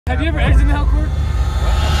Have you ever exited the Hellcord?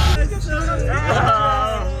 What's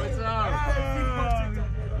up?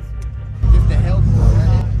 Give the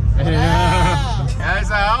Hellcord. Yeah. That's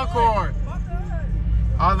a Hellcord.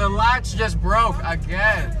 Oh, the latch just broke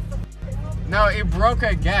again. No, it broke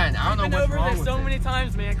again. I don't know what's wrong with it. We've been over this so many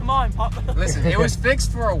times, man. Come on, pop. Listen, it was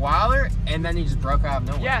fixed for a while, and then he just broke out of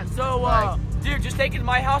nowhere. Yeah, so, dude, just take it to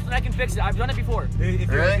my house and I can fix it. I've done it before.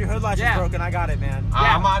 If your hood latch is broken, I got it, man.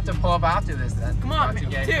 I'm gonna have to pull up after this then. Come on, man.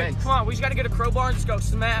 Dude, come on. We just gotta get a crowbar and just go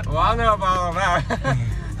snap. Well, I know about all that.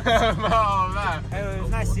 About all that. Hey, it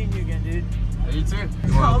was nice seeing you again, dude. You too.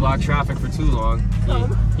 You want to block traffic for too long.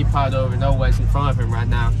 He piled over. No one's in front of him right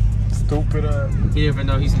now. Stupid ass. He didn't even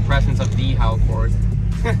know he's in presence of the Hellcord.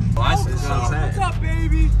 What's up,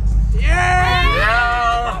 baby?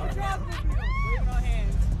 Yeah!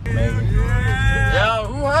 Yo,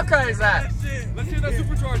 who Hellcat is that? Let's do that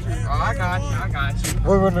supercharger. Oh, I got you.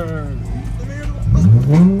 Wait.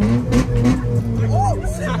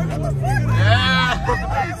 Yeah.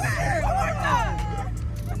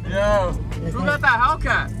 Yo, who got that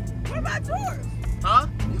Hellcat? What about yours? Huh?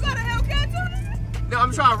 You got a Hellcat too? No,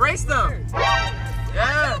 I'm trying to race them.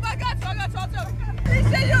 Yeah. I got you. He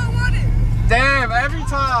said you don't want it. Damn, every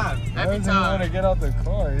time. Every I time. want to get out the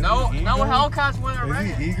car. No Hellcats win a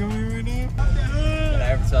race. Is he egoing right now? Did I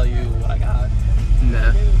ever tell you what I got?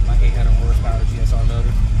 Nah. My 800 horsepower GSR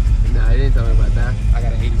motor. Nah, he didn't tell me about that. I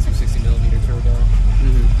got an 8260mm turbo.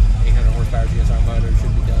 800 horsepower GSR motor.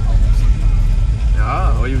 Should be done next season.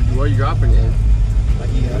 Oh, what are you dropping in?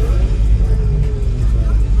 Like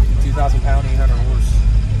 2,000 pound, 800 horse.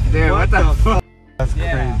 Damn, what the fuck? That's crazy.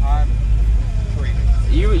 I'm crazy.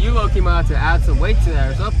 You low-key might have to add some weight to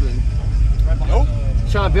that or something. Nope.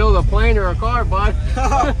 Trying to build a plane or a car, bud.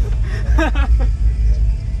 I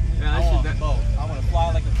want to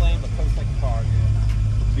fly like a plane, but coast like a car,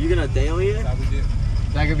 dude. You gonna daily it? That's how we do.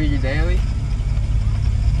 That could be your daily?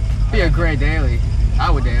 Be a great daily.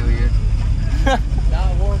 I would daily it.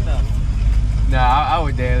 Not warm enough. Nah, I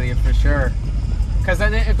would daily it for sure. Cause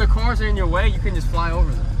then if the cars are in your way, you can just fly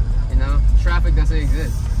over them. You know, traffic doesn't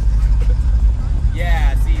exist.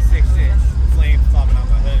 Yeah, see 6-inch flames popping out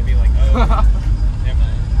my hood and be like, oh, never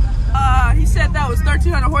mind. He said that was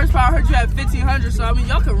 1,300 horsepower. I heard you had 1,500, so I mean,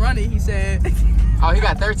 y'all can run it, he said. Oh, he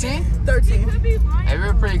got 13? 13. Hey,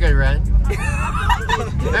 we're a pretty good run.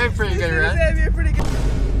 They're a pretty good run.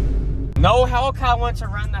 No Hellcat wants to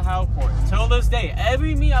run the Hellcord. Till this day,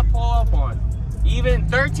 every meet I pull up on, even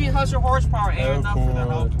 1,300 horsepower ain't enough for the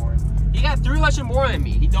Hellcord. He got 300 more than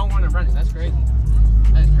me. He don't want to run it. That's crazy.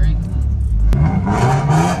 That's crazy.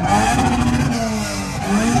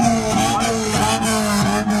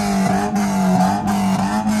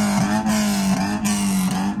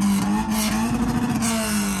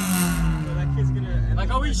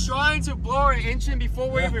 Like, are we trying to blow our engine before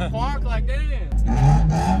we even park? Like, damn.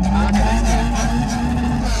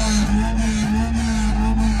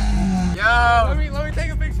 Yo. Let me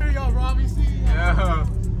take a picture of y'all, Robbie. See? Yo.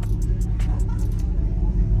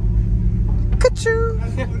 Ka-choo.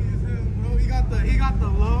 He got the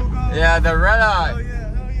logo. Yeah, the red eye. Hell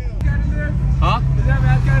yeah. Huh? Is that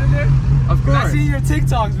Hellcat in there? Of course. I see your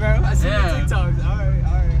TikToks, bro. I see your Yeah. TikToks. All right.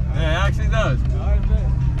 Yeah, it actually does. All right, bet.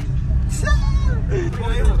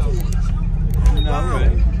 No, I'm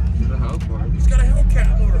ready. The Hellcord. He's got a Hellcat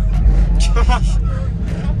motor.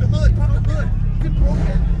 Pop the hood. Good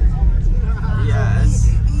broken. Yes.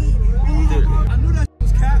 Dude. I knew that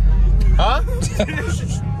was cap. Huh?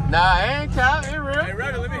 Nah, it ain't cap. It real. Hey,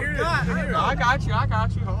 Rabbit, let me hear it. I got you.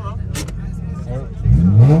 Hold on.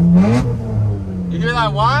 You hear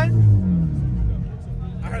that whine?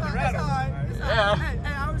 I heard the rattle. Yeah. Hey,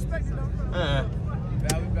 I respect it though. Yeah.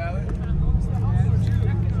 Valid.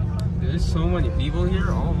 There's so many people here.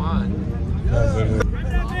 Oh my.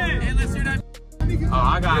 Hey, let's hear that. Oh,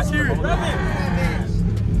 I got you. Hold on.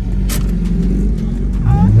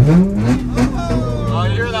 Oh,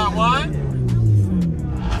 you hear that one?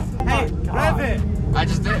 Hey, Rabbit. I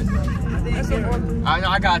just did. I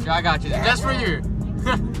got you. Just for you.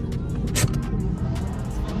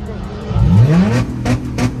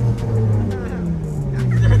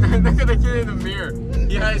 Look at the kid in the mirror.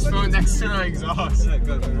 He had his phone next to the exhaust.